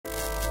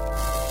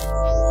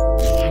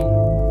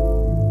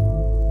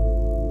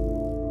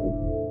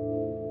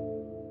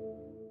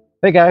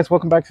Hey guys,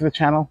 welcome back to the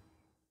channel.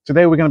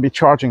 Today we're going to be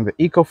charging the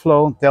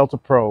EcoFlow Delta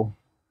Pro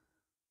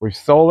with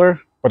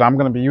solar, but I'm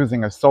going to be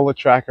using a solar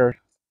tracker.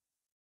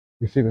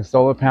 You see the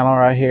solar panel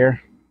right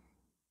here.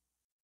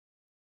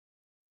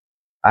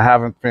 I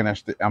haven't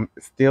finished it. I'm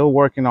still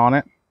working on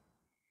it.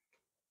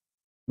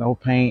 No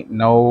paint,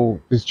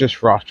 this is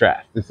just raw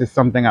track. This is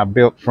something I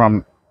built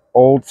from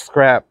old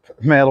scrap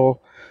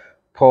metal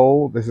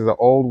pole. This is an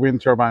old wind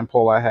turbine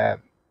pole I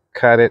had.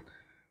 Cut it.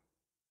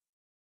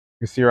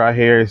 You see right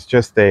here, it's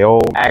just a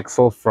old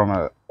axle from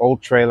an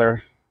old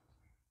trailer.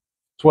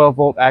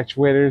 12-volt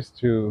actuators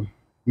to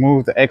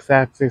move the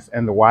x-axis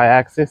and the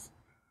y-axis.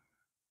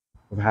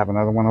 I have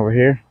another one over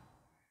here.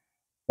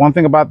 One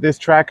thing about this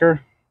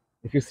tracker,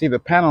 if you see the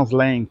panels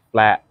laying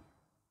flat,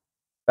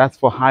 that's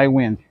for high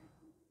wind.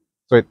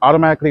 So it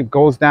automatically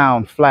goes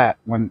down flat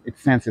when it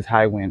senses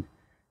high wind.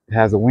 It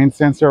has a wind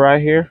sensor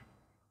right here.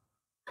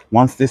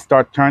 Once this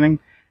starts turning,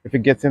 if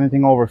it gets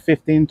anything over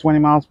 15, 20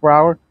 miles per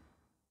hour,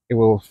 it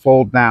will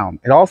fold down.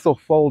 It also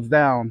folds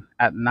down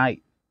at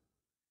night.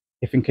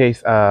 If in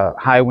case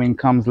high wind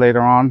comes later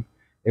on,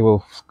 it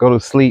will go to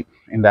sleep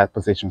in that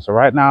position. So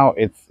right now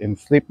it's in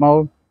sleep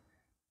mode.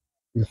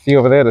 You see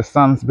over there, the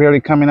sun's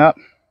barely coming up.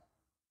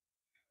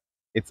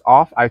 It's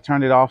off. I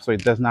turned it off so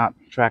it does not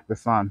track the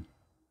sun.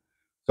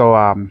 So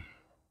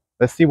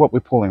let's see what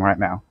we're pulling right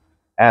now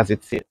as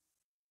it sits.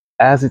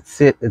 As it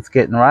sits, it's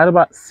getting right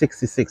about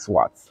 66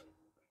 watts.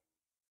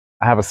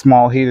 I have a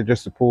small heater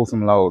just to pull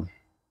some load.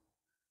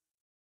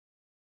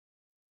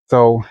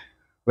 So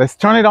let's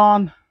turn it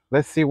on.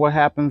 Let's see what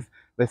happens.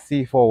 Let's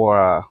see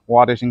for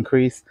wattage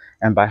increase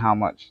and by how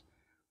much.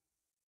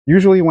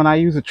 Usually when I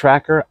use a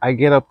tracker, I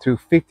get up to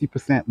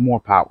 50% more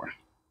power.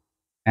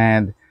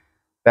 And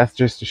that's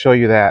just to show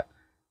you that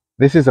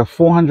this is a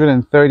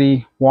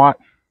 430 watt.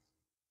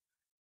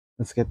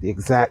 Let's get the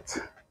exact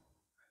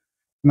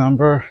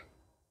number.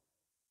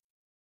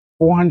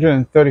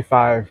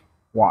 435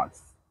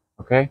 watts.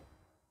 Okay.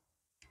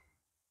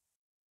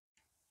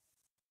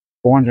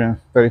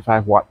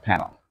 435 watt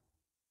panel.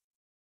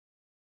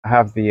 I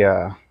have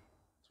the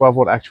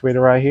 12-volt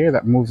actuator right here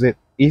that moves it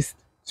east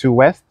to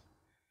west.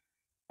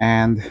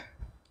 And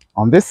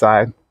on this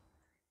side,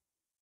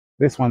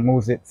 this one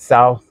moves it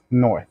south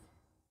north.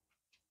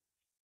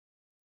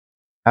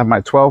 I have my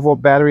 12-volt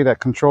battery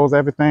that controls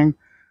everything.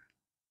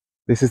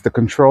 This is the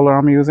controller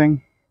I'm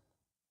using.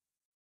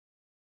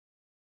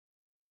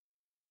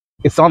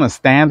 It's on a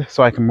stand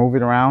so I can move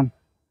it around.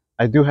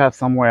 I do have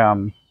somewhere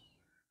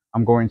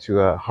I'm going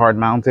to hard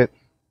mount it.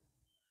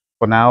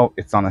 For now,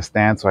 it's on a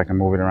stand so I can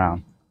move it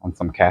around on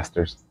some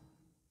casters,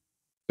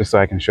 just so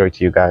I can show it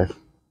to you guys.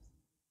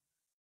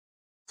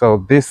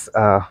 So this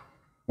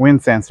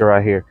wind sensor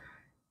right here,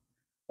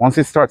 once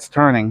it starts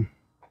turning,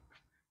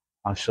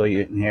 I'll show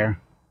you in here.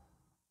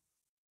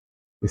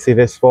 You see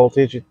this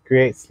voltage it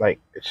creates? Like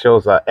it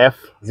shows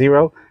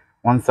F0.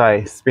 Once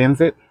I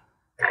spins it,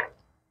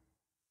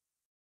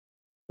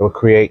 it'll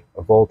create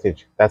a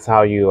voltage. That's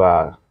how you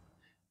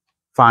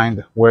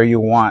find where you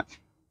want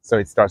so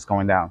it starts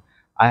going down.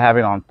 I have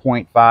it on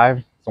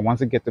 0.5. So once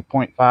it gets to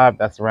 0.5,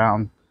 that's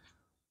around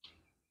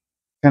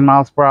 10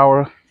 miles per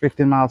hour,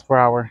 15 miles per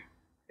hour,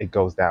 it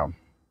goes down.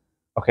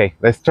 Okay,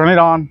 let's turn it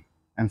on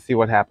and see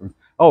what happens.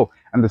 Oh,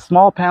 and the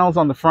small panels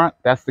on the front,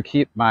 that's to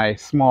keep my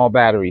small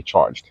battery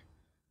charged.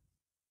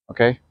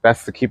 Okay,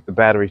 that's to keep the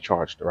battery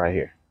charged right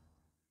here.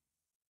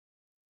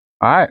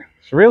 All right,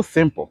 it's real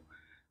simple.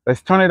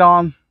 Let's turn it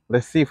on.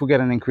 Let's see if we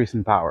get an increase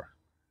in power,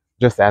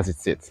 just as it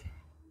sits.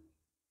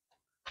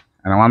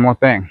 And one more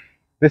thing.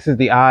 This is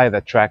the eye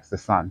that tracks the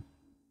sun.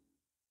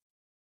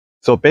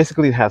 So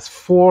basically it has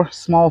 4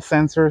 small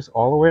sensors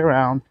all the way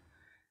around.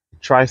 It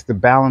tries to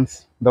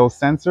balance those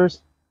sensors,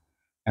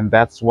 and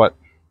that's what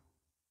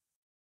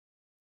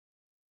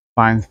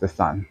finds the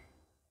sun.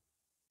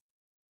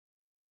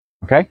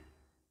 Okay?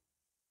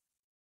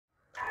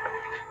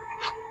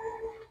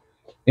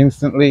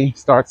 Instantly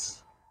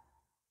starts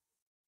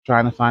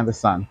trying to find the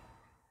sun.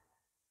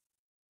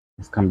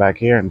 Let's come back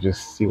here and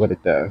just see what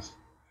it does.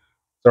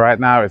 So right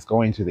now it's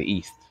going to the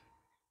east.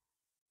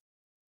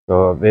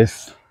 So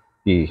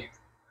the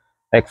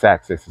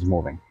x-axis is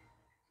moving.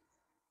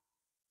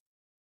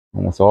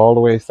 Almost all the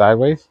way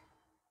sideways.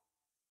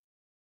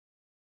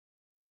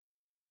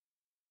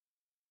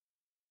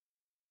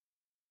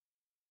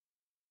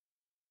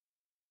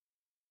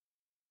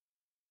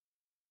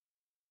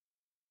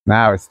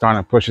 Now it's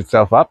starting to push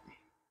itself up.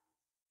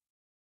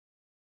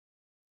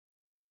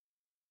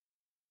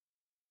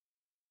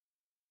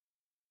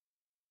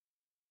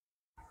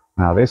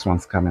 Now this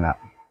one's coming up.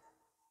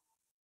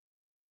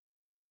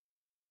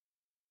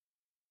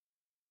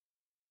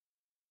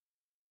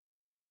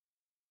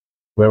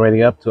 We're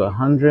already up to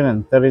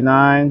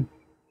 139,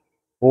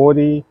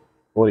 40,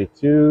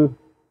 42,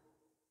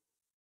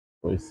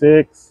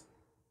 46.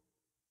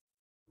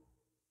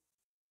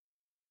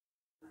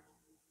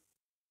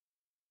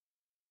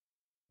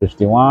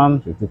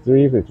 51,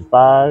 53,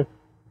 55.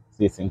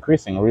 See, it's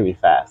increasing really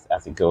fast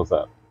as it goes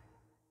up.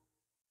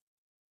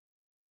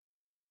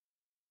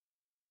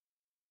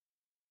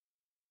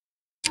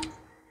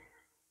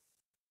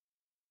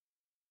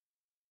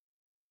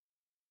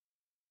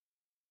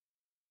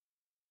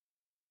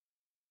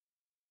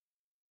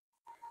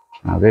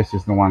 Now this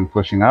is the one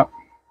pushing up.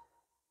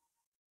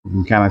 You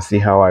can kind of see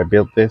how I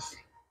built this.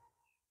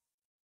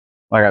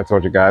 Like I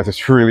told you guys,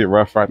 it's really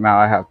rough right now.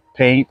 I have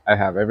paint, I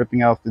have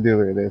everything else to do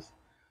with this.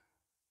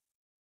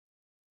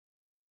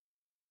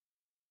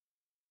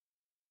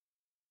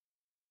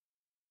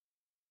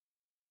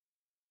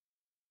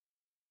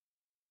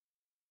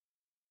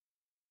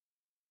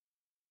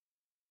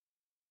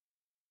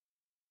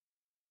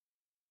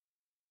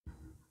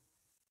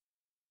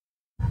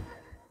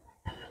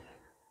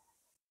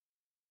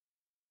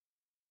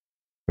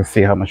 Let's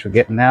see how much we're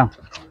getting now.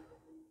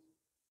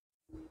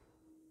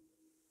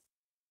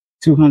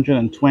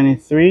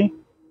 223,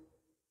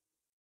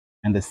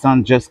 and the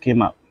sun just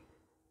came up.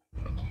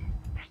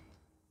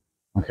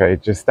 Okay,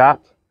 it just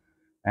stopped,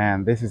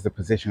 and this is the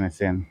position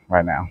it's in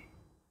right now.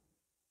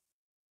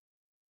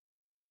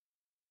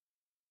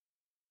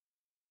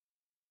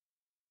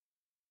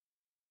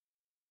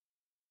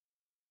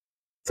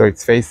 So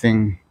it's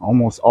facing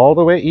almost all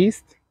the way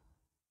east,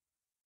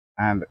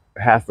 and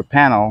has the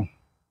panel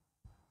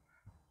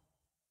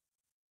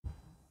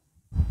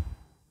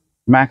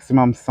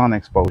maximum sun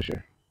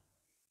exposure.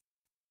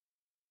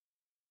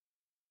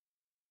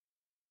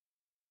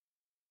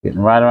 Getting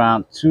right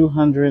around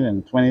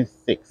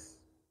 226.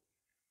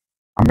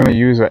 I'm gonna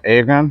use an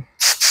air gun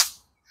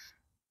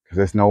because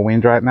there's no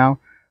wind right now.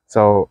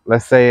 So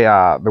let's say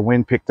the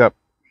wind picked up.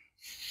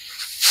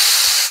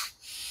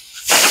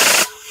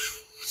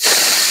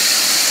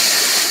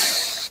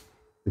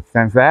 It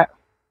sends that,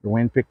 the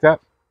wind picked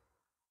up,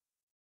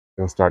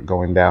 it'll start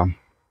going down.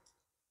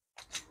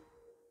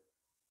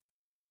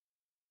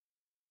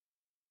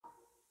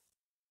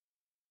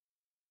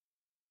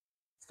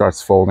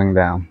 Starts folding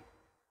down.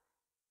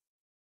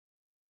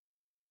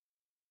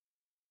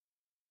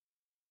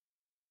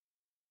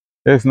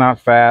 It's not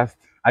fast.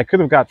 I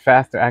could have got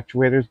faster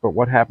actuators, but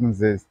what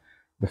happens is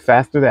the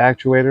faster the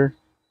actuator,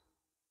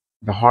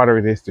 the harder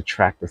it is to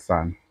track the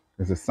sun.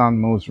 Because the sun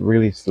moves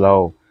really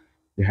slow,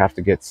 you have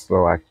to get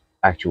slow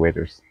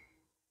actuators.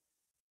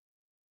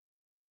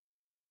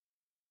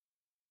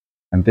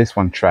 And this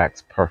one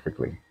tracks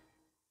perfectly.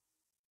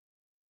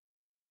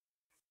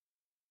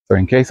 So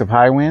in case of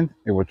high wind,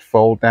 it would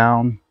fold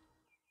down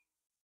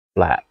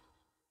flat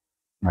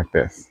like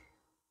this.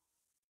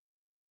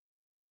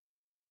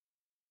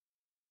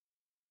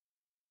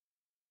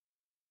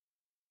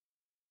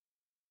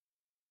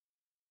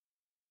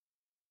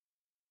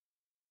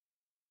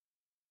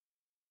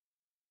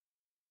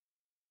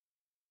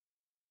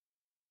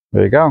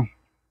 There you go.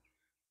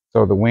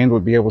 So the wind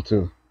would be able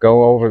to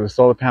go over the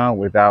solar panel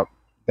without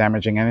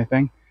damaging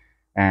anything.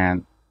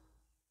 And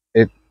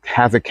it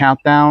has a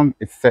countdown.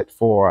 It's set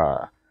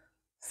for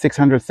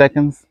 600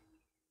 seconds.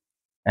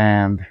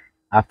 And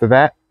after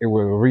that, it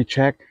will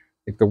recheck.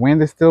 If the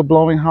wind is still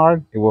blowing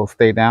hard, it will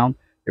stay down.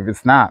 If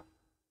it's not,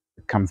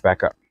 it comes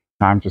back up.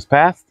 Time just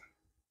passed.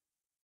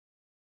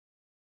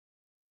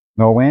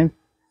 No wind,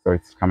 so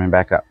it's coming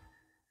back up.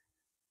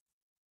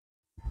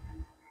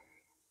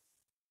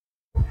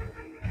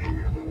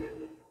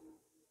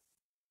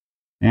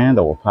 And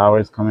our power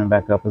is coming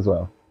back up as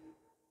well.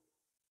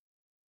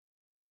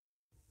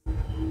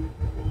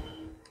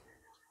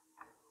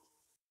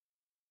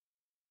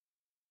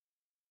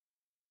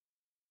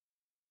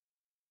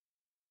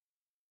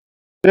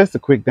 Just a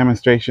quick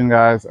demonstration,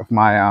 guys, of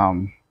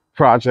my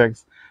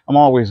projects. I'm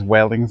always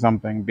welding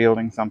something,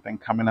 building something,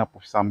 coming up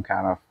with some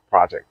kind of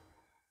project.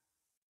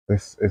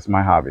 This is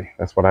my hobby.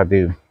 That's what I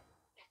do.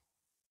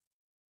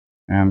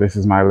 And this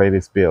is my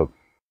latest build.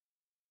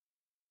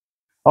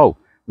 Oh,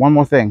 one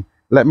more thing.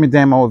 Let me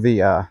demo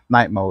the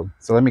night mode.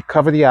 So let me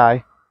cover the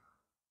eye.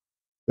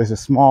 There's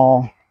just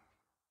a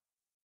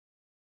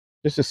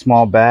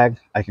small bag.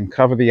 I can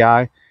cover the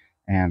eye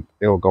and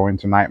it'll go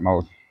into night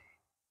mode.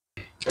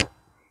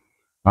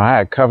 All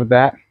right, I covered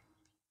that.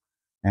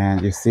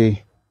 And you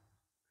see,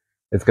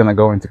 it's gonna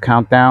go into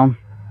countdown.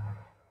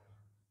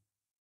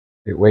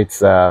 It waits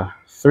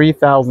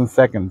 3,000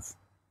 seconds.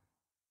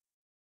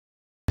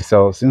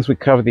 So since we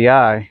cover the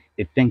eye,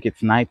 it think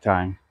it's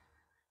nighttime.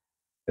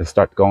 It'll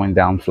start going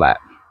down flat.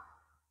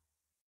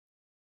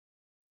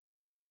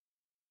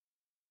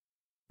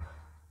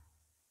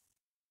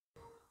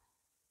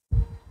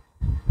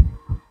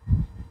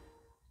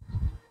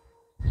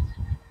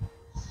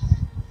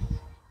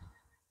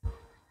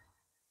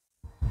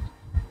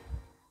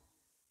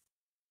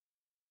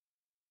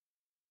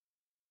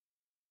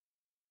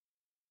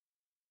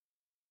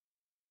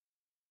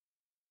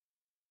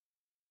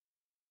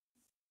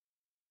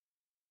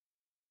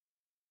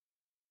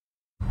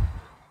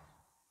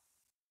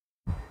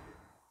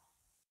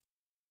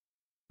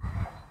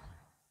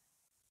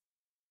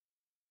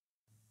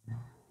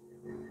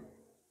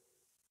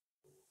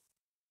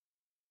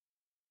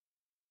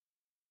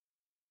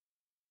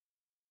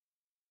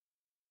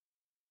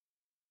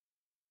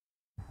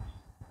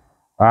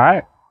 All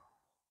right.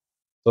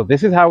 So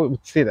this is how it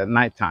would sit at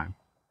nighttime.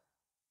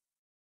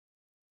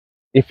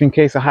 If in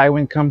case a high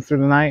wind comes through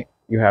the night,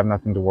 you have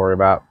nothing to worry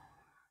about.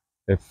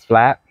 It's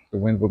flat. The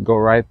wind would go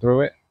right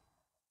through it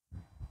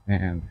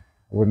and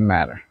it wouldn't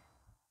matter.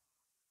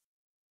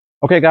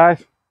 Okay,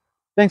 guys,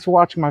 thanks for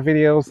watching my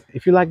videos.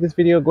 If you like this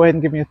video, go ahead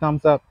and give me a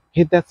thumbs up.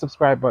 Hit that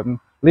subscribe button.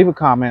 Leave a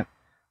comment.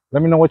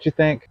 Let me know what you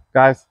think.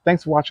 Guys,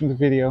 thanks for watching the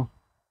video.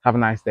 Have a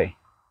nice day.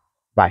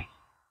 Bye.